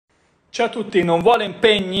Ciao a tutti, non vuole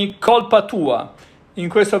impegni, colpa tua. In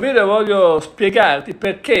questo video voglio spiegarti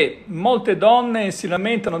perché molte donne si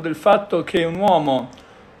lamentano del fatto che un uomo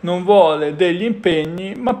non vuole degli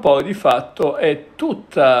impegni, ma poi di fatto è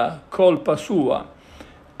tutta colpa sua.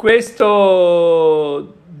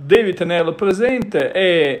 Questo devi tenerlo presente,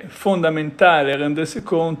 è fondamentale rendersi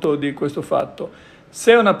conto di questo fatto.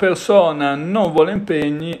 Se una persona non vuole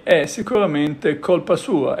impegni è sicuramente colpa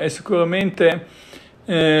sua, è sicuramente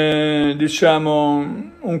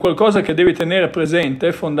diciamo un qualcosa che devi tenere presente,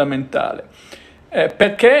 è fondamentale,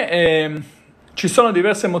 perché ci sono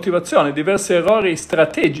diverse motivazioni, diversi errori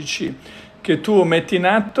strategici che tu metti in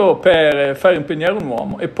atto per far impegnare un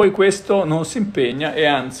uomo e poi questo non si impegna e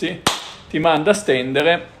anzi ti manda a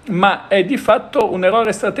stendere, ma è di fatto un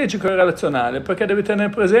errore strategico e relazionale, perché devi tenere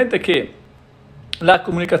presente che la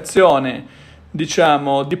comunicazione,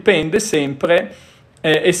 diciamo, dipende sempre,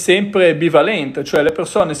 è sempre bivalente, cioè le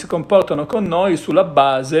persone si comportano con noi sulla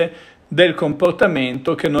base del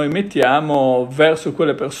comportamento che noi mettiamo verso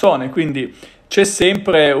quelle persone, quindi c'è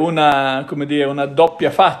sempre una, come dire, una doppia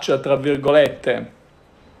faccia, tra virgolette,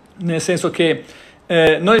 nel senso che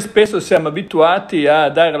noi spesso siamo abituati a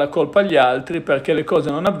dare la colpa agli altri perché le cose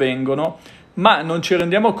non avvengono, ma non ci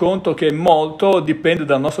rendiamo conto che molto dipende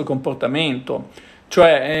dal nostro comportamento.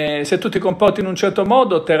 Cioè, se tu ti comporti in un certo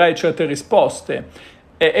modo, otterrai certe risposte.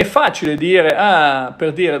 È facile dire,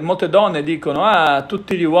 per dire, molte donne dicono,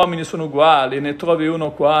 tutti gli uomini sono uguali, ne trovi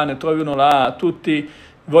uno qua, ne trovi uno là, tutti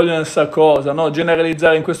vogliono la stessa cosa, no?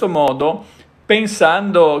 Generalizzare in questo modo,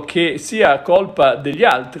 pensando che sia colpa degli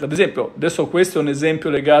altri. Ad esempio, adesso questo è un esempio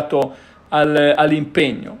legato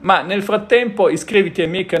all'impegno, ma nel frattempo iscriviti ai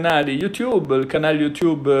miei canali YouTube, il canale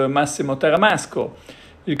YouTube Massimo Taramasco,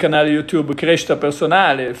 il canale YouTube Crescita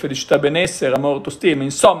Personale, Felicità Benessere, Amore Autostima,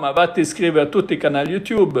 insomma vatti a iscrivere a tutti i canali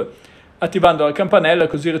YouTube attivando la campanella,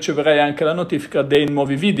 così riceverai anche la notifica dei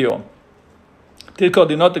nuovi video. Ti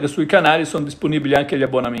ricordo inoltre che sui canali sono disponibili anche gli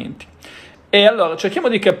abbonamenti. E allora cerchiamo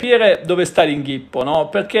di capire dove sta l'inghippo, no?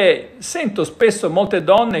 Perché sento spesso molte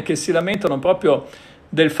donne che si lamentano proprio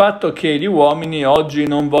del fatto che gli uomini oggi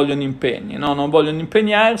non vogliono impegni, no? Non vogliono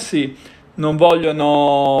impegnarsi, non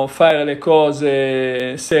vogliono fare le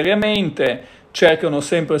cose seriamente, cercano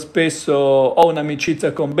sempre spesso o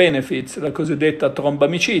un'amicizia con benefits, la cosiddetta tromba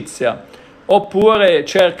amicizia, oppure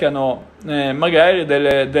cercano magari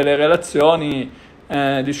delle relazioni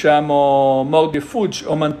diciamo mordi e fuggi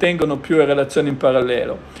o mantengono più le relazioni in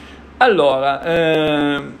parallelo. Allora,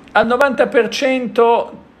 al 90%,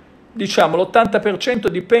 diciamo l'80%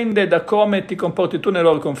 dipende da come ti comporti tu nei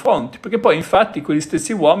loro confronti, perché poi infatti quegli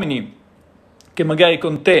stessi uomini che magari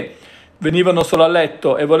con te venivano solo a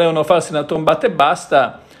letto e volevano farsi una trombata e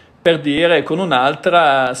basta, per dire, con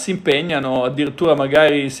un'altra si impegnano, addirittura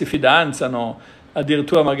magari si fidanzano,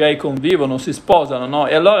 addirittura magari convivono, si sposano, no?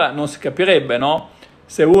 E allora non si capirebbe, no?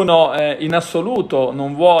 Se uno in assoluto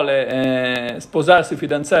non vuole sposarsi,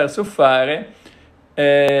 fidanzarsi o fare,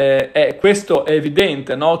 questo è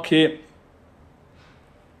evidente, no?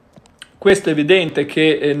 Questo è evidente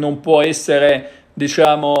che non può essere,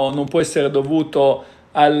 diciamo, non può essere dovuto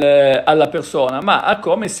alla persona, ma a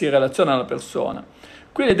come si relaziona alla persona.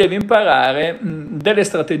 Quindi devi imparare delle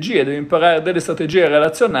strategie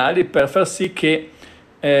relazionali per far sì che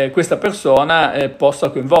questa persona possa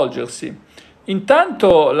coinvolgersi.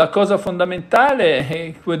 Intanto la cosa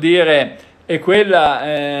fondamentale vuol dire, è quella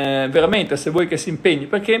veramente, se vuoi che si impegni,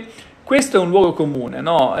 perché questo è un luogo comune,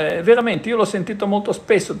 no? Veramente io l'ho sentito molto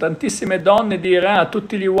spesso, tantissime donne dire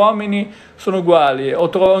tutti gli uomini sono uguali, ho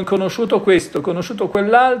conosciuto questo, ho conosciuto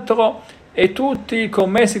quell'altro e tutti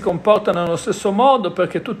con me si comportano nello stesso modo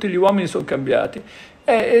perché tutti gli uomini sono cambiati.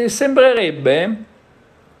 Sembrerebbe,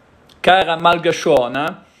 cara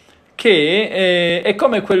malgasciona, che è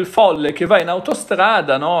come quel folle che va in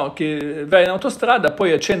autostrada, no? Che va in autostrada,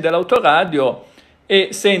 poi accende l'autoradio e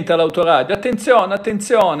sente l'autoradio, attenzione,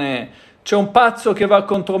 attenzione, c'è un pazzo che va a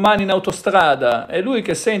contromano in autostrada, e lui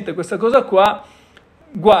che sente questa cosa qua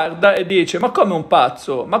guarda e dice, ma come un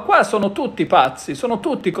pazzo? Ma qua sono tutti pazzi, sono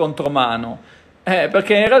tutti contromano,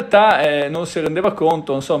 perché in realtà non si rendeva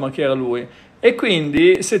conto, insomma, che era lui. E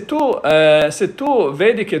quindi se tu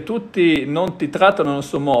vedi che tutti non ti trattano nello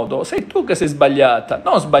stesso modo, sei tu che sei sbagliata,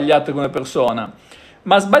 non sbagliata come persona,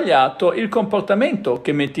 ma sbagliato il comportamento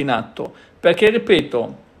che metti in atto. Perché,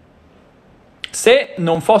 ripeto, se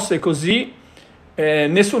non fosse così,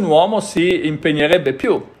 nessun uomo si impegnerebbe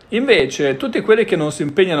più. Invece, tutti quelli che non si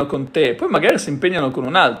impegnano con te, poi magari si impegnano con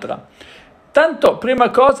un'altra. Tanto, prima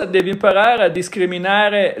cosa, devi imparare a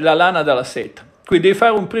discriminare la lana dalla seta. Quindi devi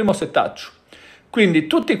fare un primo setaccio. Quindi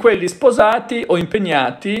tutti quelli sposati o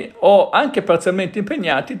impegnati o anche parzialmente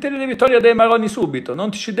impegnati te li devi togliere dai maroni subito,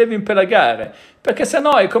 non ti ci devi impelagare, perché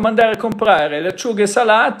sennò è come andare a comprare le acciughe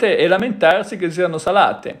salate e lamentarsi che siano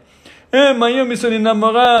salate. Ma io mi sono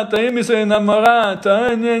innamorata,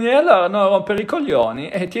 allora no, rompere i coglioni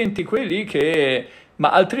e tienti quelli che... ma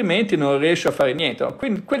altrimenti non riesci a fare niente.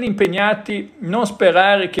 Quindi quelli impegnati, non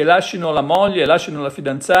sperare che lasciano la moglie, lasciano la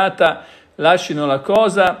fidanzata, lasciano la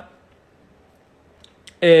cosa,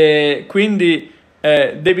 e quindi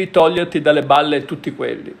devi toglierti dalle balle tutti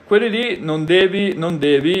quelli. Quelli lì non devi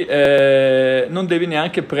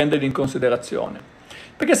neanche prenderli in considerazione.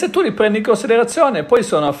 Perché se tu li prendi in considerazione, poi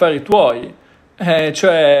sono affari tuoi,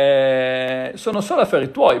 cioè sono solo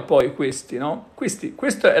affari tuoi poi questi, no?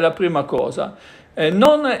 Questa è la prima cosa,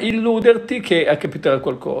 non illuderti che capiterà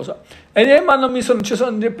qualcosa. Ma non mi sono,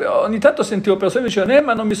 ogni tanto sentivo persone che dicevano,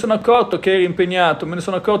 ma non mi sono accorto che eri impegnato, me ne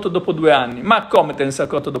sono accorto dopo 2 anni. Ma come te ne sei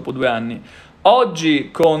accorto dopo 2 anni?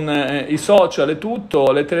 Oggi con i social e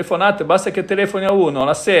tutto, le telefonate, basta che telefoni a uno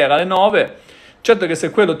la sera alle 9, certo che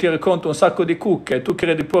se quello ti racconta un sacco di cucche e tu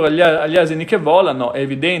credi pure agli asini che volano, è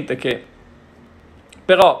evidente che...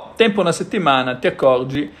 Però, tempo una settimana, ti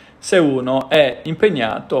accorgi se uno è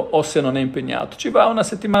impegnato o se non è impegnato. Ci va una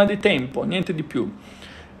settimana di tempo, niente di più.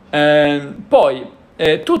 Poi,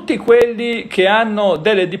 tutti quelli che hanno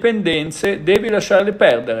delle dipendenze devi lasciarli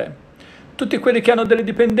perdere. Tutti quelli che hanno delle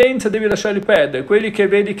dipendenze devi lasciarli perdere. Quelli che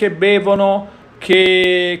vedi che bevono,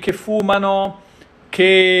 che fumano,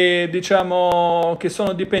 che diciamo che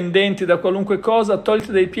sono dipendenti da qualunque cosa,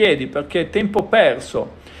 togliti dai piedi perché è tempo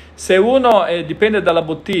perso. Se uno dipende dalla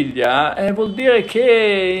bottiglia, vuol dire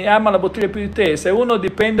che ama la bottiglia più di te. Se uno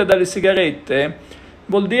dipende dalle sigarette,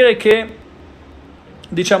 vuol dire che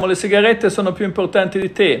diciamo le sigarette sono più importanti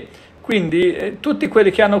di te. Quindi tutti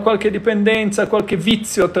quelli che hanno qualche dipendenza, qualche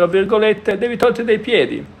vizio, tra virgolette, devi toglierti dai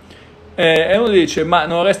piedi. E uno dice, ma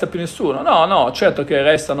non resta più nessuno? No, certo che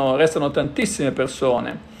restano tantissime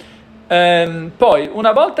persone. Poi,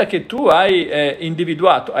 una volta che tu hai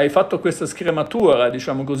individuato, hai fatto questa scrematura,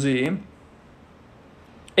 diciamo così,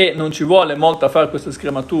 e non ci vuole molto a fare questa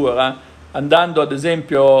scrematura, andando ad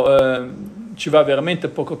esempio, ci va veramente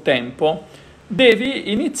poco tempo,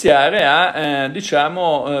 devi iniziare a,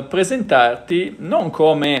 presentarti non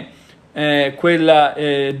come quella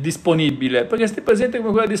disponibile, perché se ti presenti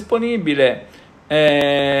come quella disponibile,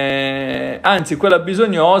 anzi quella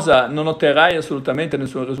bisognosa, non otterrai assolutamente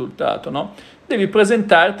nessun risultato, no? Devi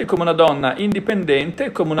presentarti come una donna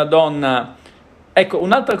indipendente, come una donna... Ecco,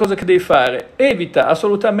 un'altra cosa che devi fare, evita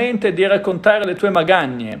assolutamente di raccontare le tue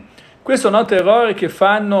magagne. Questo è un altro errore che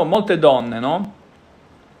fanno molte donne, no?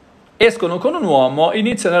 Escono con un uomo,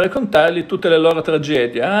 iniziano a raccontargli tutte le loro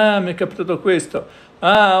tragedie. Mi è capitato questo.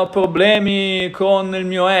 Ho problemi con il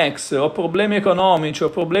mio ex, ho problemi economici, ho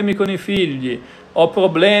problemi con i figli, ho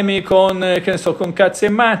problemi con, che ne so, con cazzi e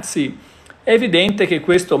mazzi. È evidente che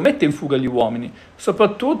questo mette in fuga gli uomini,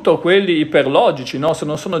 soprattutto quelli iperlogici, no? Se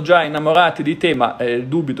non sono già innamorati di te, ma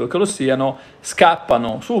dubito che lo siano,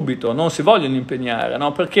 scappano subito, non si vogliono impegnare,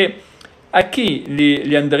 no? Perché a chi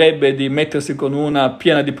gli andrebbe di mettersi con una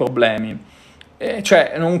piena di problemi?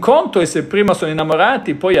 Cioè, un conto è se prima sono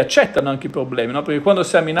innamorati, poi accettano anche i problemi, no? Perché quando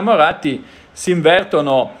siamo innamorati si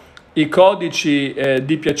invertono i codici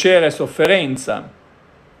di piacere e sofferenza.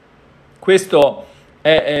 Questo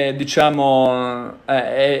è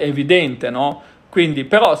evidente, no? Quindi,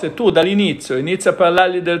 però, se tu dall'inizio inizi a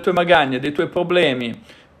parlargli delle tue magagne, dei tuoi problemi,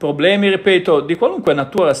 ripeto, di qualunque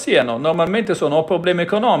natura siano, normalmente sono o problemi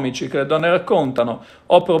economici che le donne raccontano,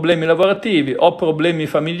 o problemi lavorativi, o problemi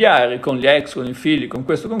familiari con gli ex, con i figli, con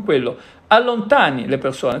questo, con quello, allontani le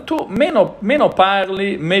persone. Tu meno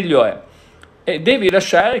parli, meglio è. E devi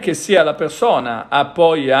lasciare che sia la persona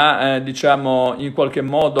in qualche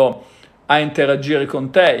modo a interagire con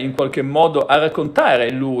te, in qualche modo a raccontare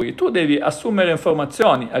lui. Tu devi assumere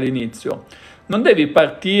informazioni all'inizio. Non devi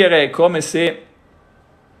partire come se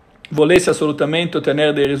volessi assolutamente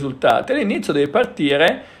ottenere dei risultati. All'inizio devi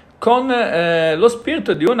partire con lo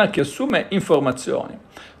spirito di una che assume informazioni.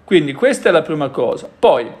 Quindi questa è la prima cosa.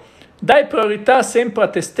 Poi dai priorità sempre a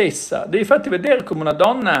te stessa, devi farti vedere come una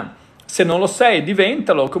donna, se non lo sei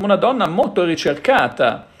diventalo, come una donna molto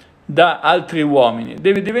ricercata da altri uomini.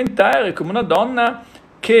 Devi diventare come una donna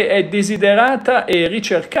che è desiderata e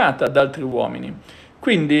ricercata da altri uomini.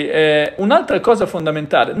 Quindi un'altra cosa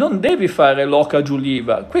fondamentale, non devi fare l'oca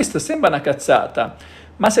giuliva, questa sembra una cazzata,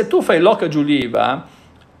 ma se tu fai l'oca giuliva,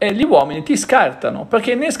 gli uomini ti scartano,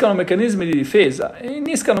 perché innescano meccanismi di difesa,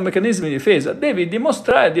 devi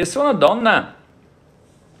dimostrare di essere una donna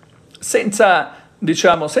senza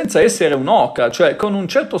diciamo, senza essere un'oca, cioè con un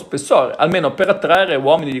certo spessore, almeno per attrarre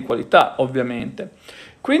uomini di qualità, ovviamente.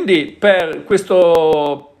 Quindi per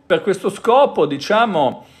questo scopo,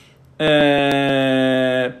 diciamo,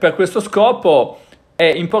 per questo scopo è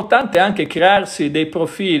importante anche crearsi dei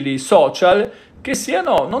profili social che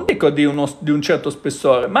siano, non dico di un certo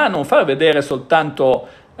spessore, ma non far vedere soltanto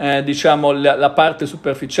diciamo la parte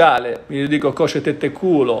superficiale, io dico cosce, tette e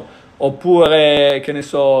culo, oppure che ne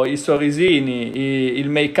so, i sorrisini, il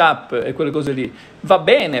make up e quelle cose lì. Va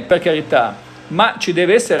bene, per carità, ma ci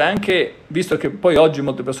deve essere anche, visto che poi oggi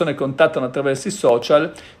molte persone contattano attraverso i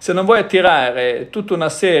social, se non vuoi attirare tutta una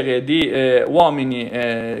serie di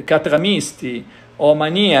uomini catramisti o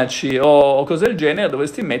maniaci o cose del genere,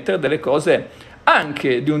 dovresti mettere delle cose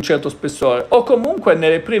anche di un certo spessore, o comunque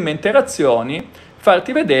nelle prime interazioni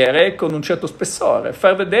farti vedere con un certo spessore,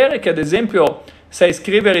 far vedere che ad esempio sai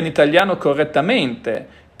scrivere in italiano correttamente,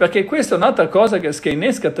 perché questa è un'altra cosa che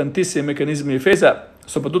innesca tantissimi meccanismi di difesa,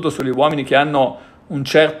 soprattutto sugli uomini che hanno un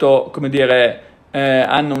certo, come dire,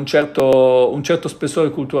 hanno un certo spessore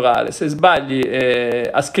culturale. Se sbagli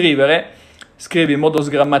a scrivere, scrivi in modo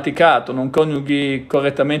sgrammaticato, non coniughi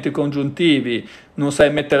correttamente i congiuntivi, non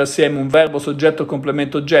sai mettere assieme un verbo, soggetto,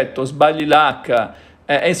 complemento, oggetto, sbagli l'H,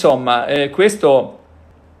 insomma, questo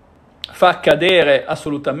fa cadere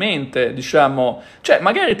assolutamente, diciamo, cioè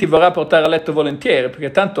magari ti vorrà portare a letto volentieri,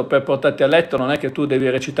 perché tanto per portarti a letto non è che tu devi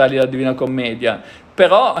recitargli la Divina Commedia,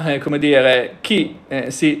 però, come dire, chi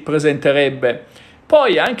si presenterebbe?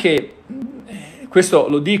 Poi anche, questo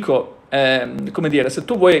lo dico, come dire, se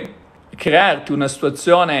tu vuoi crearti una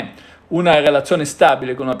situazione, una relazione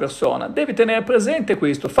stabile con una persona, devi tenere presente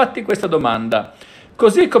questo, fatti questa domanda.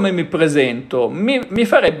 Così come mi presento, mi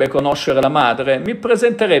farebbe conoscere la madre, mi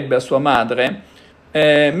presenterebbe a sua madre,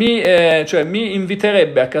 cioè mi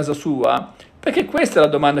inviterebbe a casa sua, perché questa è la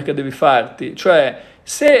domanda che devi farti, cioè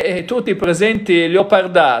se tu ti presenti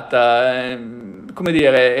leopardata, come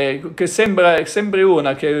dire, che sembri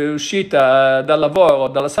una che è uscita dal lavoro,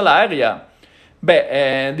 dalla salaria,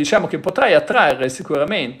 beh, diciamo che potrai attrarre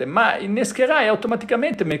sicuramente, ma innescherai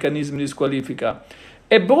automaticamente meccanismi di squalifica.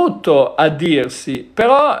 È brutto a dirsi,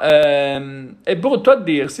 però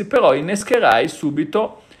innescherai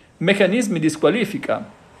subito meccanismi di squalifica.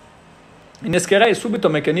 Innescherai subito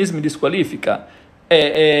meccanismi di squalifica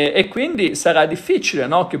e quindi sarà difficile,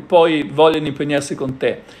 no, che poi vogliano impegnarsi con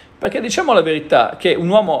te. Perché diciamo la verità, che un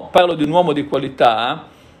uomo, parlo di un uomo di qualità,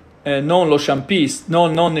 non lo champista,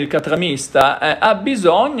 non il catramista, ha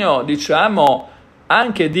bisogno, diciamo,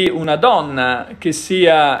 anche di una donna che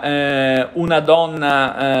sia una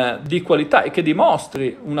donna di qualità e che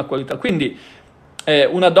dimostri una qualità. Quindi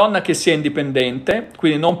una donna che sia indipendente,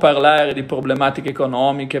 quindi non parlare di problematiche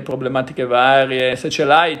economiche, problematiche varie, se ce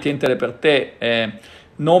l'hai tientele per te,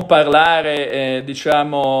 non parlare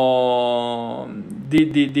diciamo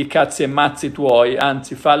di cazzi e mazzi tuoi,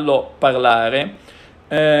 anzi fallo parlare,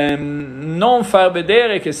 non far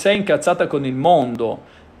vedere che sei incazzata con il mondo,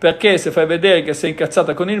 perché se fai vedere che sei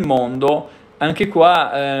incazzata con il mondo, anche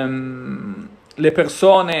qua le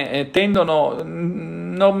persone tendono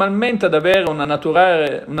normalmente ad avere una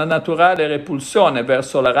naturale repulsione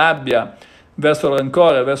verso la rabbia, verso il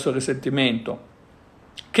rancore, verso il risentimento.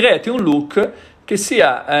 Creati un look che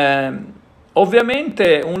sia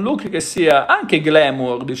ovviamente un look che sia anche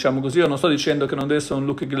glamour, diciamo così. Io non sto dicendo che non deve essere un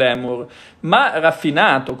look glamour, ma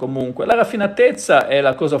raffinato comunque. La raffinatezza è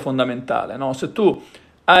la cosa fondamentale, no? Se tu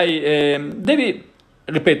devi,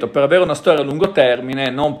 ripeto, per avere una storia a lungo termine,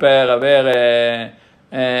 non per avere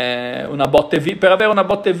una botte via. Per avere una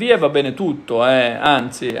botte via va bene tutto,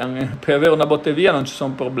 anzi, per avere una botte via non ci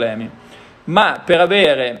sono problemi. Ma per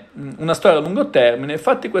avere una storia a lungo termine,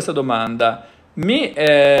 fatti questa domanda. Mi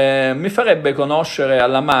farebbe conoscere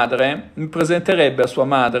alla madre, mi presenterebbe a sua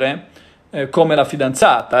madre come la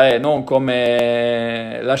fidanzata, non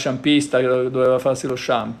come la shampista che doveva farsi lo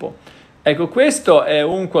shampoo. Ecco, questo è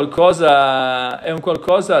un qualcosa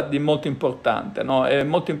di molto importante, no? È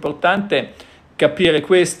molto importante capire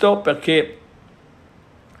questo, perché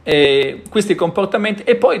questi comportamenti,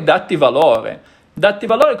 e poi datti valore. Datti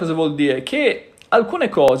valore cosa vuol dire? Che alcune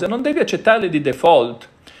cose non devi accettarle di default,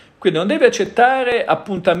 quindi non devi accettare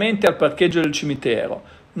appuntamenti al parcheggio del cimitero,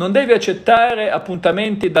 non devi accettare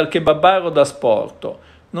appuntamenti dal kebabaro da sporto,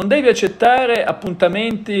 non devi accettare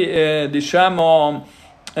appuntamenti diciamo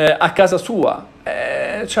a casa sua,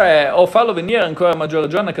 cioè, o farlo venire ancora a maggior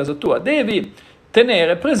ragione a casa tua. Devi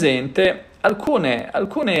tenere presente alcune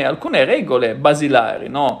regole basilari,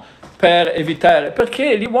 no? Per evitare,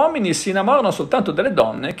 perché gli uomini si innamorano soltanto delle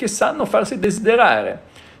donne che sanno farsi desiderare,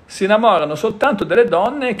 si innamorano soltanto delle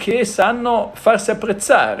donne che sanno farsi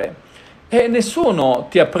apprezzare, e nessuno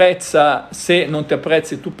ti apprezza se non ti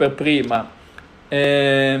apprezzi tu per prima.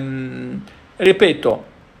 Ripeto,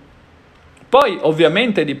 poi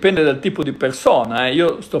ovviamente dipende dal tipo di persona,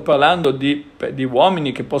 io sto parlando di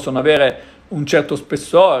uomini che possono avere un certo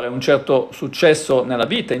spessore, un certo successo nella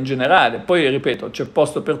vita in generale, poi ripeto, c'è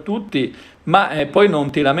posto per tutti, ma poi non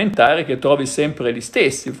ti lamentare che trovi sempre gli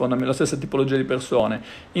stessi, la stessa tipologia di persone.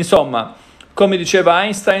 Insomma, come diceva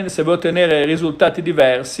Einstein, se vuoi ottenere risultati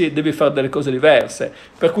diversi devi fare delle cose diverse,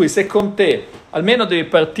 per cui se con te, almeno devi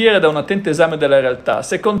partire da un attento esame della realtà,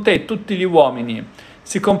 se con te tutti gli uomini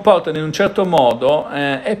si comportano in un certo modo,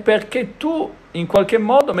 è perché tu in qualche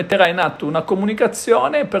modo metterai in atto una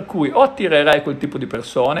comunicazione per cui o attirerai quel tipo di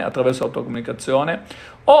persone attraverso la tua comunicazione,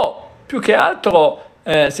 o più che altro,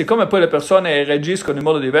 siccome poi le persone reagiscono in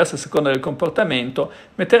modo diverso a seconda del comportamento,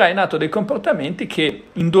 metterai in atto dei comportamenti che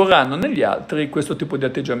indurranno negli altri questo tipo di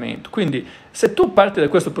atteggiamento. Quindi se tu parti da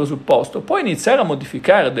questo presupposto, puoi iniziare a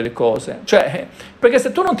modificare delle cose, cioè, perché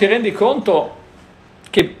se tu non ti rendi conto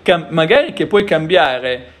che magari che puoi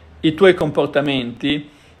cambiare i tuoi comportamenti,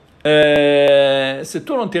 se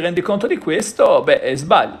tu non ti rendi conto di questo,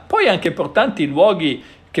 sbagli. Poi è anche importanti i luoghi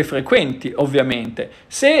che frequenti, ovviamente.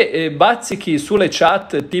 Se bazzichi sulle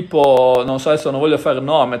chat tipo, non so, adesso non voglio fare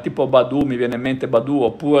nome, tipo Badoo, mi viene in mente Badoo,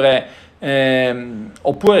 oppure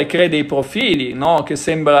crei dei profili, no? Che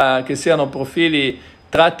sembra che siano profili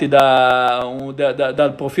tratti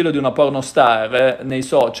dal profilo di una pornostar nei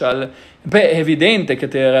social, è evidente che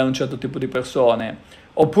attirerai un certo tipo di persone.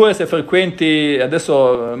 Oppure se frequenti,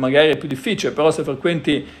 adesso magari è più difficile, però se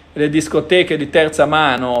frequenti le discoteche di terza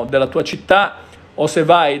mano della tua città, o se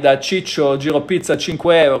vai da Ciccio Giro Pizza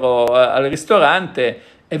 5 euro al ristorante,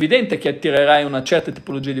 è evidente che attirerai una certa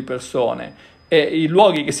tipologia di persone, e i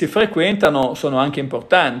luoghi che si frequentano sono anche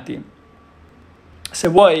importanti. Se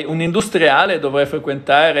vuoi un industriale dovrai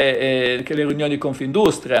frequentare le riunioni di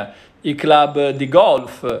Confindustria, i club di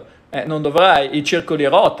golf, non dovrai, i circoli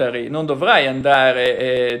Rotary, non dovrai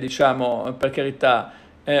andare, diciamo, per carità,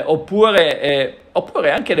 oppure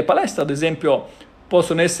anche le palestre, ad esempio,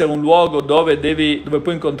 possono essere un luogo dove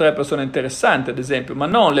puoi incontrare persone interessanti, ad esempio, ma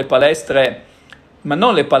non le palestre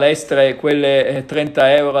quelle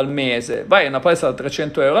 30 euro al mese. Vai a una palestra da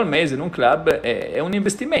 300 euro al mese in un club, è un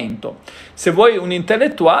investimento. Se vuoi un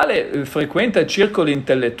intellettuale, frequenta circoli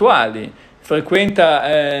intellettuali, frequenta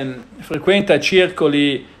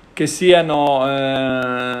circoli che siano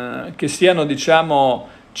diciamo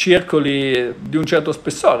circoli di un certo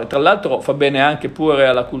spessore. Tra l'altro fa bene anche pure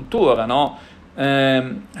alla cultura, no?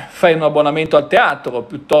 Fai un abbonamento al teatro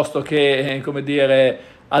piuttosto che, come dire,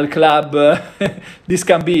 al club di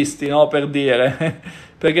scambisti, no? Per dire,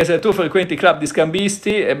 perché se tu frequenti club di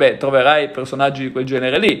scambisti, troverai personaggi di quel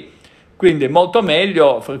genere lì. Quindi è molto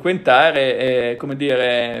meglio frequentare, come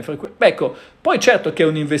dire, ecco, poi certo che è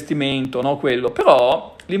un investimento, no, quello,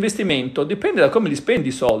 però l'investimento dipende da come li spendi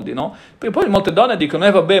i soldi, no? Perché poi molte donne dicono,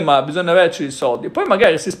 vabbè, ma bisogna averci i soldi, poi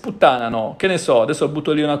magari si sputtanano, che ne so, adesso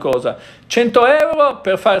butto lì una cosa, 100 euro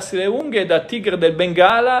per farsi le unghie da tigre del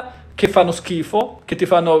Bengala, che fanno schifo, che ti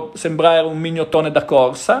fanno sembrare un mignottone da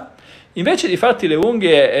corsa, invece di farti le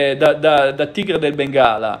unghie da tigre del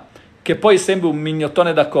Bengala, che poi sembra un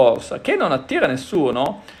mignottone da corsa, che non attira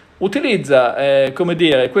nessuno, utilizza, come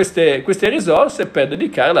dire, queste risorse per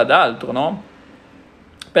dedicarle ad altro, no?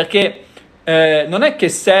 Perché non è che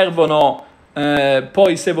servono,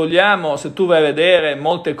 poi se vogliamo, se tu vai a vedere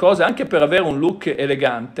molte cose, anche per avere un look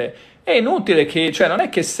elegante, è inutile che, cioè non è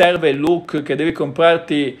che serve il look, che devi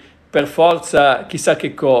comprarti per forza chissà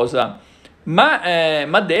che cosa,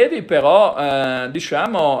 ma devi però,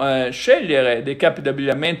 diciamo, scegliere dei capi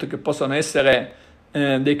d'abbigliamento che possano essere,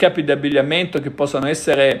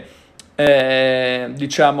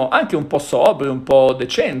 diciamo, anche un po' sobri, un po'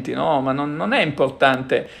 decenti, no? Ma non è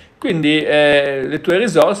importante. Quindi le tue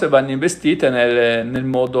risorse vanno investite nel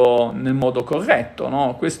modo corretto,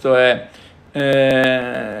 no? Questo è,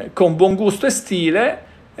 con buon gusto e stile,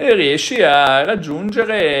 riesci a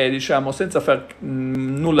raggiungere, diciamo, senza far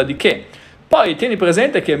nulla di che. Poi tieni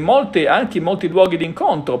presente che anche molti luoghi di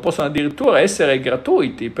incontro possono addirittura essere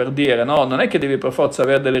gratuiti, per dire, no? Non è che devi per forza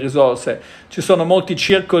avere delle risorse. Ci sono molti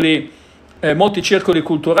circoli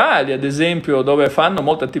culturali, ad esempio, dove fanno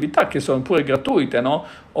molte attività che sono pure gratuite, no?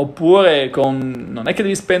 Oppure non è che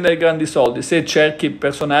devi spendere grandi soldi se cerchi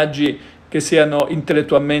personaggi che siano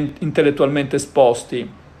intellettualmente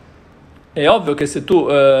esposti. È ovvio che se tu,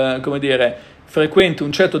 come dire, frequenti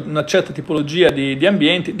una certa tipologia di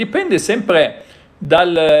ambienti, dipende sempre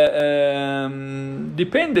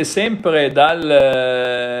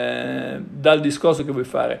dal discorso che vuoi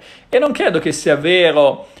fare. E non credo che sia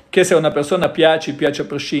vero che se una persona piace a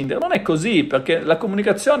prescindere. Non è così, perché la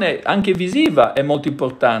comunicazione anche visiva è molto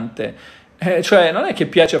importante. Cioè non è che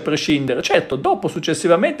piace a prescindere, certo dopo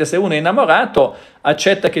successivamente se uno è innamorato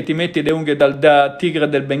accetta che ti metti le unghie da tigre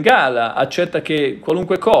del Bengala, accetta che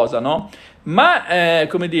qualunque cosa, no? Ma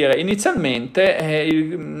come dire, inizialmente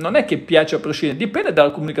non è che piace a prescindere, dipende dalla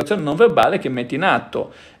comunicazione non verbale che metti in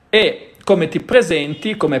atto e come ti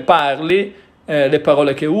presenti, come parli, le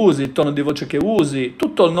parole che usi, il tono di voce che usi,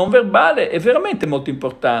 tutto il non verbale è veramente molto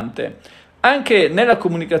importante. Anche nella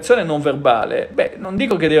comunicazione non verbale, non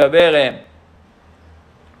dico che deve avere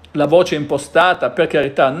la voce impostata, per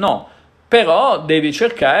carità, no, però devi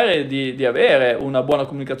cercare di avere una buona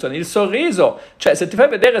comunicazione. Il sorriso, cioè se ti fai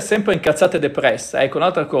vedere sempre incazzata e depressa, ecco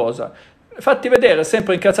un'altra cosa, fatti vedere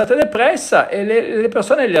sempre incazzata e depressa e le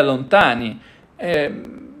persone li allontani.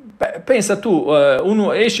 Pensa tu,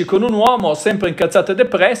 esci con un uomo sempre incazzato e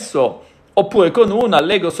depresso, oppure con uno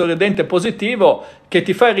allegro, sorridente e positivo che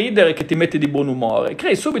ti fa ridere, che ti mette di buon umore.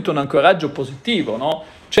 Crei subito un ancoraggio positivo, no?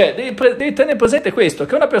 Cioè devi tenere presente questo,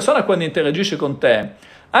 che una persona quando interagisce con te,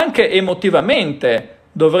 anche emotivamente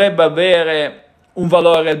dovrebbe avere un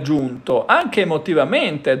valore aggiunto, anche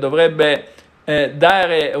emotivamente dovrebbe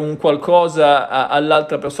dare un qualcosa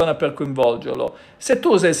all'altra persona per coinvolgerlo. Se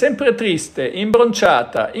tu sei sempre triste,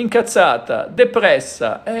 imbronciata, incazzata,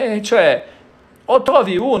 depressa, cioè o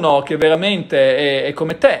trovi uno che veramente è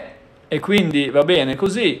come te e quindi va bene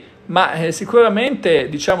così, ma sicuramente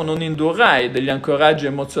diciamo non indurrai degli ancoraggi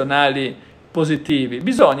emozionali positivi.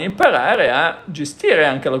 Bisogna imparare a gestire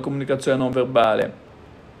anche la comunicazione non verbale,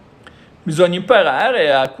 bisogna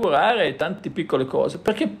imparare a curare tante piccole cose,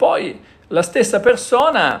 perché poi la stessa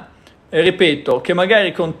persona, ripeto, che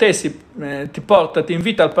magari con te ti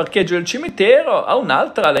invita al parcheggio del cimitero, a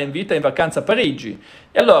un'altra la invita in vacanza a Parigi.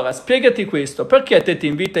 E allora spiegati questo, perché a te ti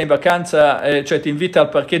invita in vacanza, cioè ti invita al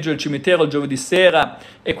parcheggio del cimitero il giovedì sera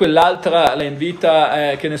e quell'altra la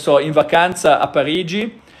invita, che ne so, in vacanza a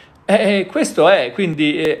Parigi? Questo è,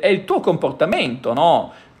 quindi è il tuo comportamento,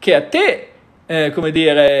 no? Che a te, come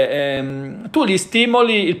dire, tu gli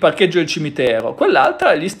stimoli il parcheggio del cimitero,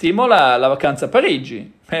 quell'altra gli stimola la vacanza a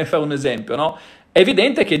Parigi, per fare un esempio, no? È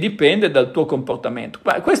evidente che dipende dal tuo comportamento,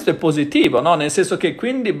 ma questo è positivo, no? Nel senso che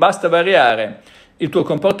quindi basta variare il tuo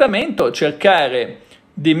comportamento, cercare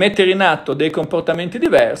di mettere in atto dei comportamenti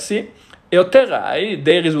diversi e otterrai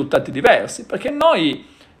dei risultati diversi, perché noi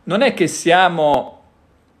non è che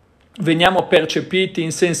veniamo percepiti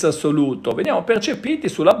in senso assoluto, veniamo percepiti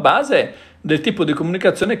sulla base del tipo di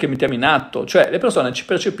comunicazione che mettiamo in atto, cioè le persone ci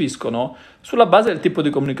percepiscono sulla base del tipo di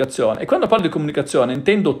comunicazione, e quando parlo di comunicazione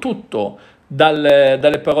intendo tutto,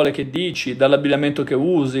 dalle parole che dici, dall'abbigliamento che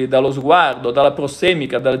usi, dallo sguardo, dalla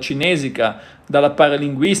prossemica, dalla cinesica, dalla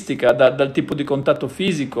paralinguistica, dal tipo di contatto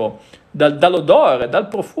fisico, dall'odore, dal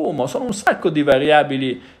profumo. Sono un sacco di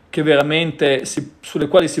variabili che veramente sulle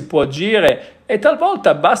quali si può agire e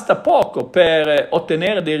talvolta basta poco per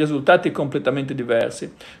ottenere dei risultati completamente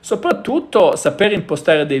diversi. Soprattutto sapere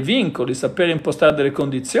impostare dei vincoli, sapere impostare delle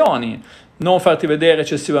condizioni, non farti vedere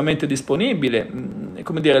eccessivamente disponibile.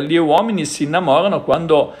 Come dire, gli uomini si innamorano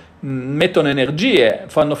quando mettono energie,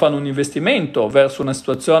 fanno un investimento verso una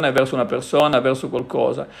situazione, verso una persona, verso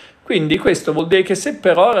qualcosa. Quindi questo vuol dire che se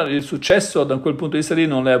per ora il successo da quel punto di vista lì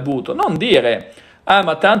non l'hai avuto, non dire ah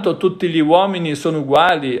ma tanto tutti gli uomini sono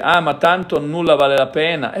uguali, ah ma tanto nulla vale la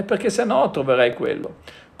pena, è perché se no troverai quello.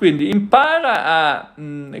 Quindi impara a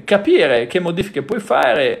capire che modifiche puoi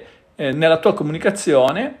fare nella tua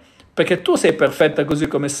comunicazione, perché tu sei perfetta così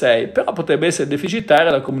come sei, però potrebbe essere deficitaria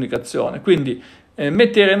la comunicazione, quindi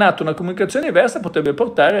mettere in atto una comunicazione diversa potrebbe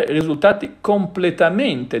portare risultati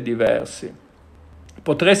completamente diversi.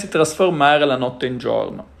 Potresti trasformare la notte in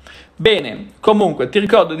giorno. Bene, comunque ti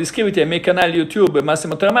ricordo di iscriverti ai miei canali YouTube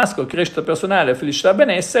Massimo Taramasco, crescita personale, felicità e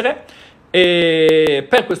benessere, e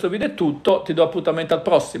per questo video è tutto, ti do appuntamento al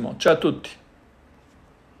prossimo, ciao a tutti.